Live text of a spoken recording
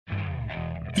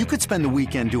You could spend the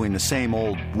weekend doing the same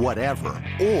old whatever,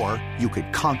 or you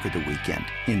could conquer the weekend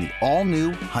in the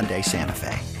all-new Hyundai Santa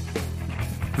Fe.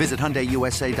 Visit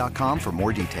HyundaiUSA.com for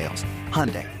more details.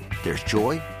 Hyundai, there's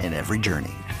joy in every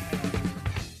journey.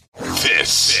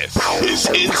 This is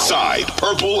Inside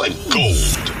Purple and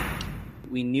Gold.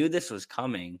 We knew this was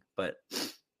coming, but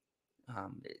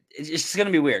it's just going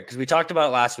to be weird because we talked about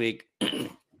it last week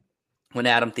when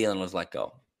Adam Thielen was let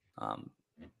go.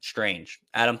 Strange.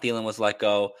 Adam Thielen was let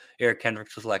go. Eric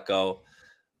Kendricks was let go.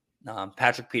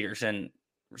 Patrick Peterson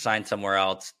signed somewhere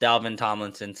else. Dalvin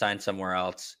Tomlinson signed somewhere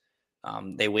else.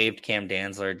 They waived Cam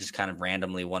Dantzler just kind of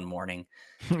randomly one morning.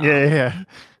 Yeah.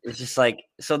 It's just like,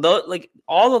 so those, like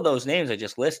all of those names I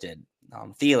just listed,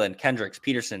 Thielen, Kendricks,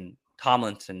 Peterson,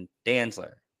 Tomlinson,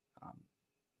 Dantzler,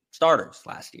 starters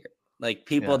last year, like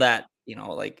people that,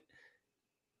 like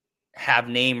have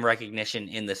name recognition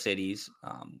in the cities,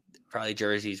 probably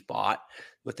jerseys bought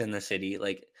within the city.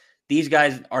 Like these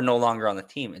guys are no longer on the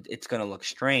team. It's going to look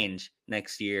strange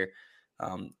next year.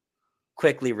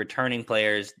 Quickly returning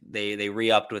players. They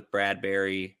re-upped with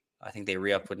Bradbury. I think they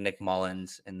re-upped with Nick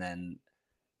Mullins, and then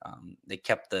they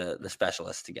kept the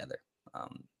specialists together.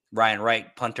 Ryan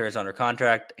Wright, punter, is under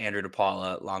contract. Andrew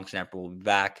DePaula, long snapper, will be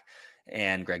back,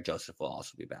 and Greg Joseph will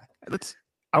also be back.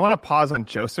 I want to pause on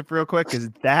Joseph real quick because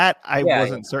I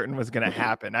wasn't certain was going to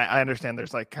happen. I understand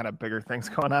there's like kind of bigger things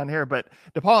going on here, but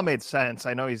DePaula made sense.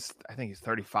 I know I think he's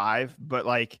 35, but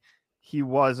like he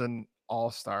was an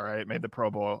all-star, right? Made the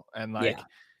Pro Bowl, and like,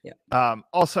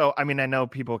 also, I mean, I know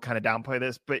people kind of downplay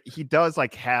this, but he does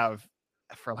like have,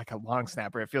 for like a long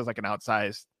snapper, it feels like an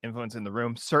outsized influence in the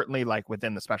room, certainly like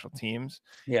within the special teams.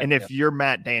 And if you're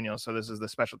Matt Daniels, so this is the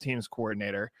special teams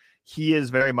coordinator, he is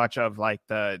very much of like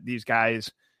these guys.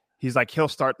 He's like, he'll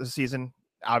start the season,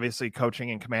 obviously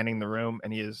coaching and commanding the room,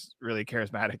 and he is really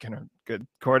charismatic and a good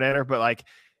coordinator, but like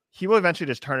he will eventually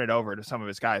just turn it over to some of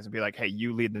his guys and be like, hey,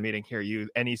 you lead the meeting here.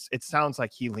 It sounds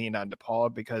like he leaned on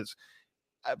DePaula because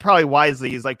probably wisely,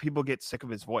 he's like, people get sick of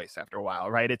his voice after a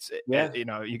while, right?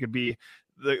 You could be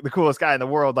the coolest guy in the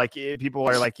world. Like people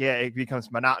are like, it becomes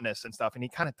monotonous and stuff. And he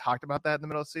kind of talked about that in the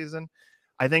middle of the season.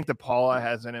 I think DePaula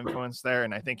has an influence there,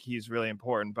 and I think he's really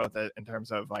important, both in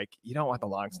terms of like, you don't want the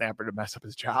long snapper to mess up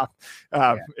his job.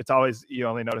 It's always, you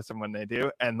only notice them when they do.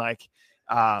 And like,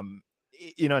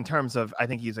 in terms of, I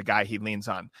think he's a guy he leans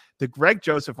on. The Greg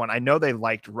Joseph one, I know they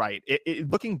liked Wright.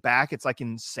 Looking back, it's like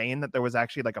insane that there was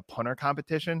actually like a punter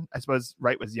competition. I suppose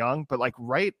Wright was young, but like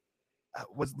Wright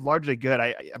was largely good.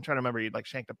 I'm trying to remember, he like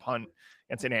shanked a punt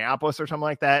against Indianapolis or something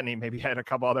like that, and he maybe had a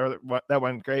couple other that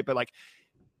went great, but like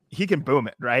he can boom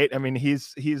it, right? I mean,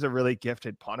 he's a really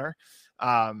gifted punter.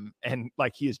 And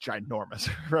like he is ginormous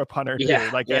for a punter too.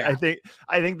 I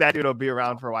think that dude will be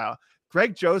around for a while.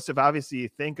 Greg Joseph, obviously you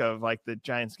think of like the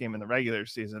Giants game in the regular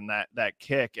season, that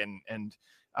kick and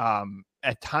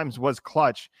at times was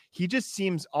clutch. He just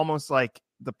seems almost like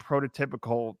the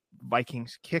prototypical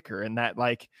Vikings kicker in that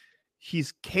like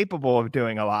he's capable of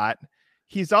doing a lot.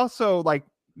 He's also like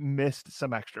missed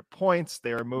some extra points.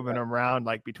 They were moving him around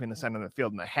like between the center of the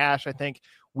field and the hash. I think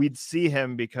we'd see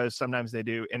him, because sometimes they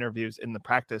do interviews in the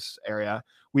practice area.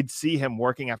 We'd see him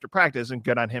working after practice, and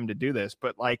good on him to do this,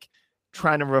 but like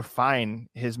trying to refine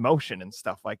his motion and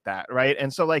stuff like that. Right.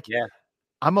 And so like,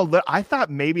 I thought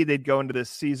maybe they'd go into this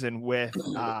season with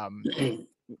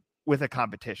a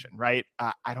competition, right?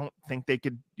 I don't think they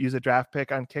could use a draft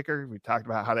pick on kicker. We talked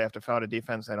about how they have to fill out a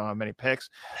defense. They don't have many picks,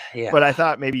 but I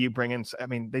thought maybe you bring in, I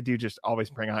mean, they do just always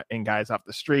bring in guys off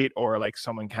the street, or like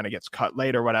someone kind of gets cut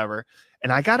late or whatever.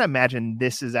 And I got to imagine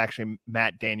this is actually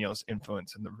Matt Daniels'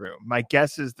 influence in the room. My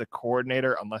guess is the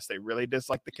coordinator, unless they really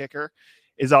dislike the kicker,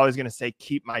 is always going to say,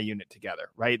 keep my unit together,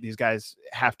 right? These guys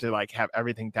have to like have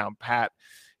everything down pat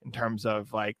in terms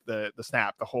of like the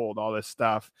snap, the hold, all this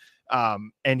stuff.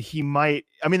 And he might,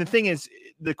 I mean, the thing is,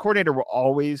 the coordinator will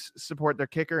always support their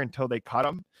kicker until they cut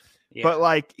him. But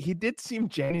like, he did seem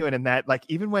genuine in that, like,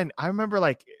 even when I remember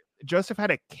like Joseph had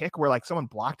a kick where like someone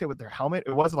blocked it with their helmet.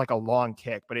 It wasn't like a long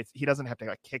kick, but he doesn't have to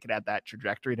like kick it at that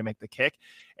trajectory to make the kick.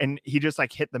 And he just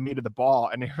like hit the meat of the ball.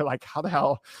 And you're like, how the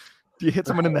hell do you hit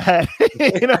someone in the head?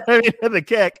 You know what I mean? The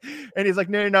kick. And he's like,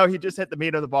 no, he just hit the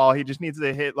meat of the ball. He just needs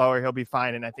to hit lower. He'll be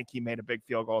fine. And I think he made a big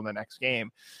field goal in the next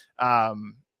game.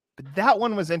 But that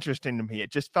one was interesting to me.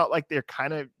 It just felt like they're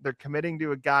committing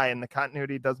to a guy, and the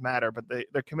continuity does matter, but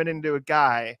they're committing to a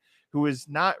guy who is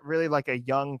not really like a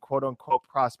young quote unquote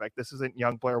prospect. This isn't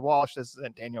young Blair Walsh. This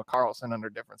isn't Daniel Carlson under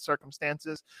different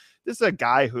circumstances. This is a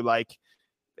guy who like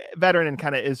veteran and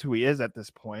kind of is who he is at this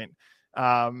point.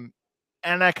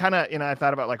 And I kind of, I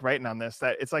thought about like writing on this,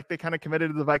 that it's like they kind of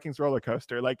committed to the Vikings roller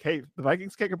coaster. Like, hey, the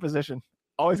Vikings kicker position,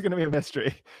 always going to be a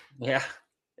mystery. Yeah.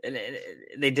 And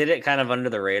they did it kind of under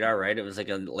the radar, right? It was like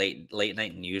a late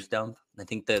night news dump. I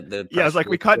think the it was like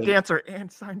we cut Dancer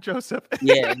and signed Joseph.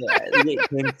 It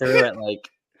came through at like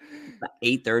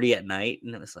 8:30 at night,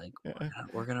 and it was like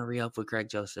we're gonna re-up with Greg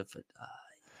Joseph. But,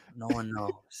 no one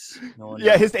knows.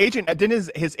 His agent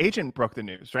his agent broke the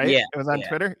news, right? Yeah, it was on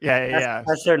Twitter. Yeah.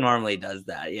 Presser normally does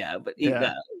that. Yeah, but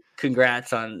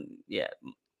congrats on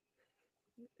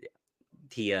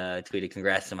He tweeted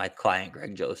congrats to my client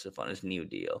Greg Joseph on his new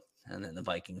deal, and then the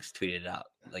Vikings tweeted it out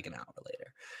like an hour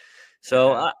later.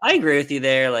 So I agree with you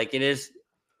there. Like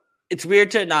it's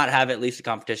weird to not have at least a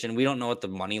competition. We don't know what the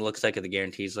money looks like or the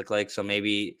guarantees look like, so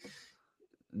maybe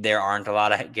there aren't a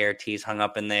lot of guarantees hung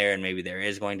up in there, and maybe there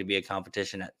is going to be a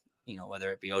competition at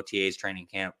whether it be OTAs, training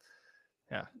camp.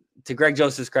 Yeah. To Greg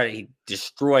Joseph's credit, he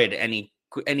destroyed any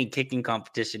kicking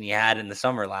competition he had in the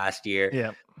summer last year.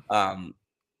 Yeah.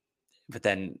 But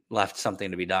then left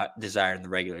something to be desired in the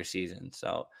regular season.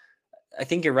 So I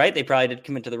think you're right. They probably did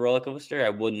commit to the roller coaster. I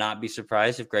would not be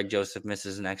surprised if Greg Joseph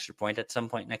misses an extra point at some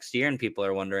point next year, and people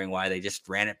are wondering why they just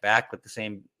ran it back with the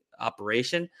same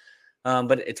operation.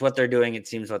 But it's what they're doing. It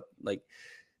seems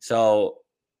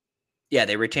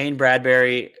they retained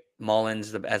Bradbury,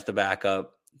 Mullins as the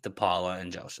backup, DePaula,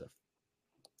 and Joseph.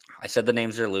 I said the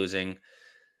names they're losing.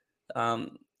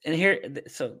 And here,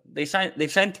 so they've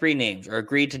signed 3 names or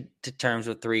agreed to terms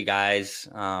with 3 guys.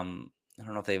 I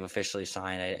don't know if they've officially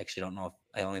signed. I actually don't know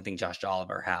I only think Josh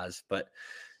Oliver has, but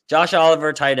Josh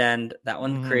Oliver, tight end, that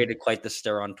one created quite the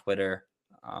stir on Twitter.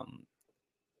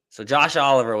 So Josh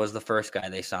Oliver was the first guy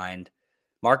they signed.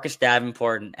 Marcus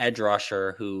Davenport, an edge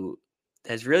rusher who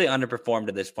has really underperformed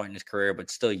at this point in his career, but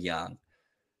still young.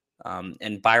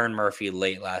 And Byron Murphy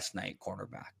late last night,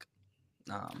 cornerback.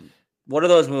 What do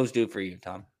those moves do for you,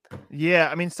 Tom? Yeah,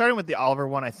 I mean, starting with the Oliver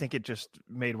one, I think it just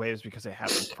made waves because it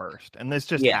happened first. And this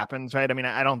just happens, right? I mean,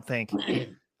 I don't think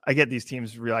I get these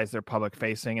teams realize they're public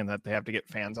facing and that they have to get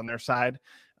fans on their side.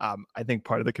 I think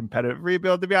part of the competitive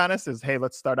rebuild, to be honest, is, hey,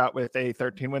 let's start out with a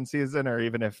 13-win season, or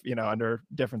even if, under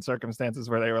different circumstances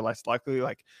where they were less likely,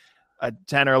 like a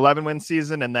 10 or 11-win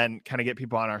season, and then kind of get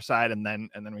people on our side. And then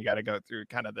we got to go through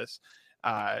kind of this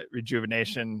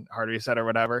rejuvenation, hard reset or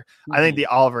whatever. I think the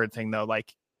Oliver thing, though,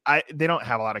 like, they don't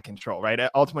have a lot of control, right?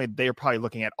 Ultimately, they're probably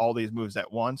looking at all these moves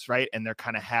at once, right? And they're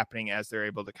kind of happening as they're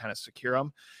able to kind of secure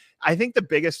them. I think the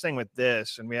biggest thing with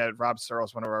this, and we had Rob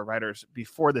Searles, one of our writers,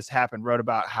 before this happened, wrote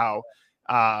about how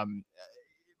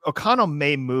O'Connell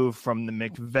may move from the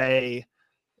McVay,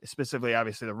 specifically,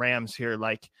 obviously, the Rams here,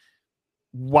 like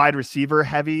wide receiver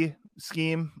heavy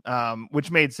scheme,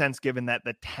 which made sense given that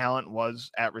the talent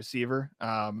was at receiver,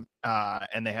 and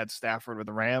they had Stafford with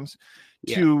the Rams,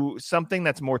 to something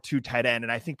that's more 2 tight end.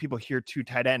 And I think people hear 2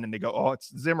 tight end and they go, oh,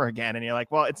 it's Zimmer again. And you're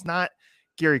like, well, it's not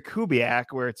Gary Kubiak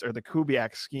or the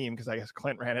Kubiak scheme, because I guess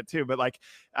Clint ran it too, but like,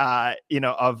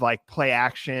 of like play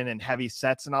action and heavy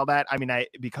sets and all that. I mean,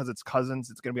 because it's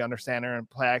Cousins, it's going to be under center and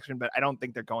play action, but I don't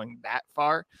think they're going that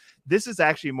far. This is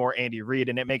actually more Andy Reid,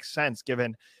 and it makes sense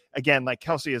given, again, like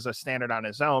Kelsey is a standard on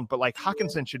his own, but like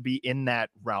Hockenson should be in that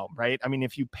realm, right? I mean,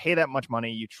 if you pay that much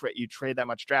money, you trade that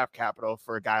much draft capital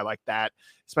for a guy like that,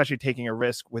 especially taking a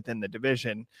risk within the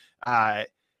division.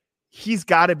 He's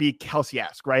got to be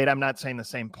Kelsey-esque, right? I'm not saying the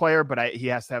same player, but he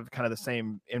has to have kind of the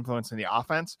same influence in the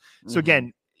offense. So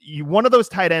again, one of those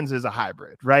tight ends is a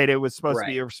hybrid, right? It was supposed to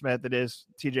be Irv Smith. It is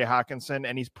TJ Hockenson,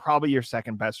 and he's probably your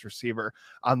second best receiver,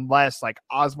 unless like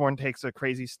Osborne takes a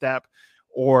crazy step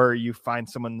or you find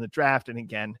someone in the draft. And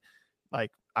again,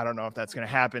 like, I don't know if that's going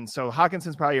to happen. So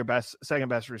Hawkinson's probably your second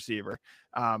best receiver.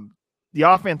 The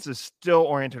offense is still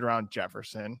oriented around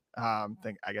Jefferson. I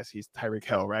guess he's Tyreek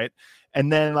Hill, right?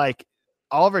 And then like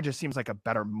Oliver just seems like a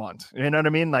better Munt. You know what I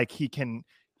mean? Like he can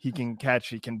catch,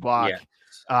 he can block.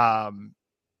 Yeah.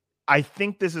 I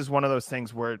think this is one of those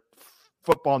things where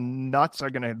football nuts are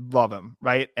going to love him,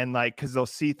 right? And like, because they'll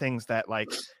see things that like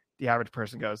the average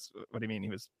person goes, what do you mean he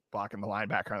was blocking the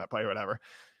linebacker on that play or whatever?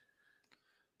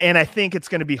 And I think it's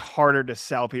going to be harder to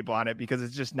sell people on it because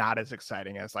it's just not as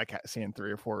exciting as like seeing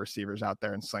 3 or 4 receivers out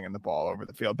there and slinging the ball over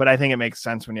the field. But I think it makes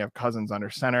sense when you have Cousins under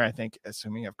center. I think,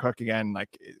 assuming you have Cook again,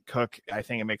 I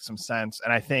think it makes some sense.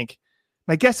 And I think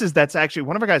my guess is that's actually,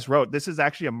 one of our guys wrote, this is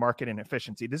actually a market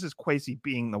inefficiency. This is Kwesi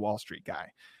being the Wall Street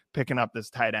guy, picking up this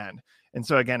tight end. And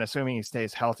so again, assuming he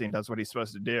stays healthy and does what he's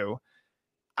supposed to do,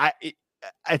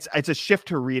 it's a shift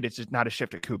to Reid. It's just not a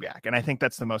shift to Kubiak. And I think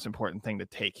that's the most important thing to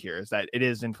take here, is that it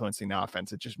is influencing the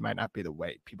offense. It just might not be the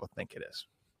way people think it is.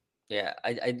 Yeah.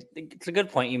 I think it's a good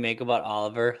point you make about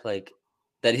Oliver, like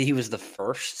that he was the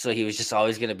first. So he was just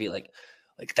always going to be like,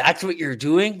 that's what you're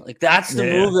doing. Like, that's the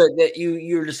move that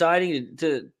you're deciding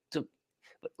to,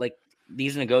 but like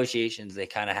these negotiations, they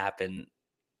kind of happen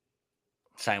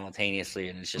simultaneously,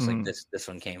 and it's just like this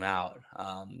one came out.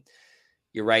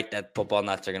 You're right that football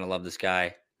nuts are going to love this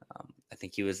guy. I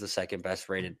think he was the second best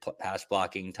rated pass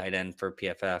blocking tight end for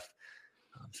PFF.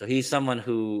 So he's someone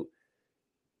who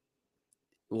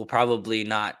will probably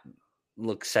not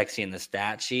look sexy in the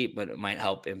stat sheet, but it might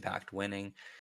help impact winning.